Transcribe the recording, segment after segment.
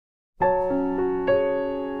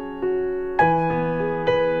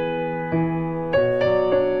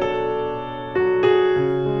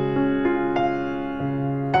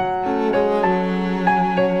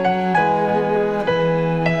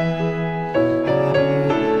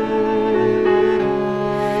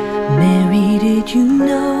you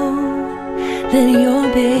know that your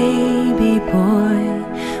baby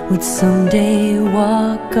boy would someday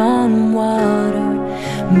walk on water?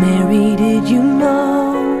 Mary, did you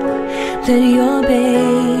know that your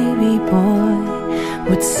baby boy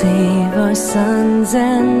would save our sons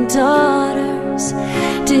and daughters?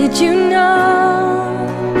 Did you know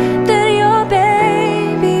that your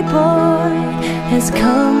baby boy has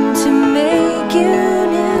come to make you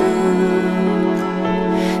new?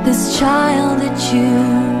 This child that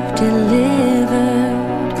you've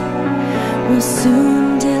delivered will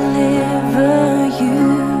soon deliver you.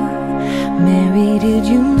 Mary, did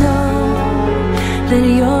you know that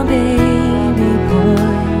your baby boy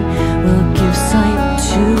will give sight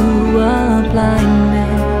to a blind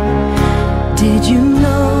man? Did you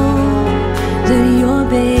know that your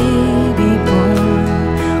baby boy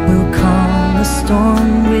will calm a storm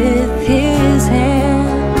with his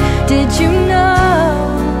hand? Did you know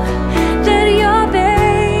that your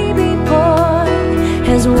baby boy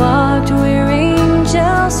has walked where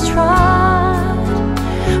angels trod?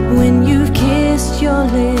 When you've kissed your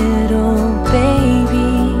little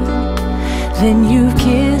baby, then you've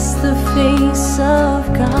kissed the face of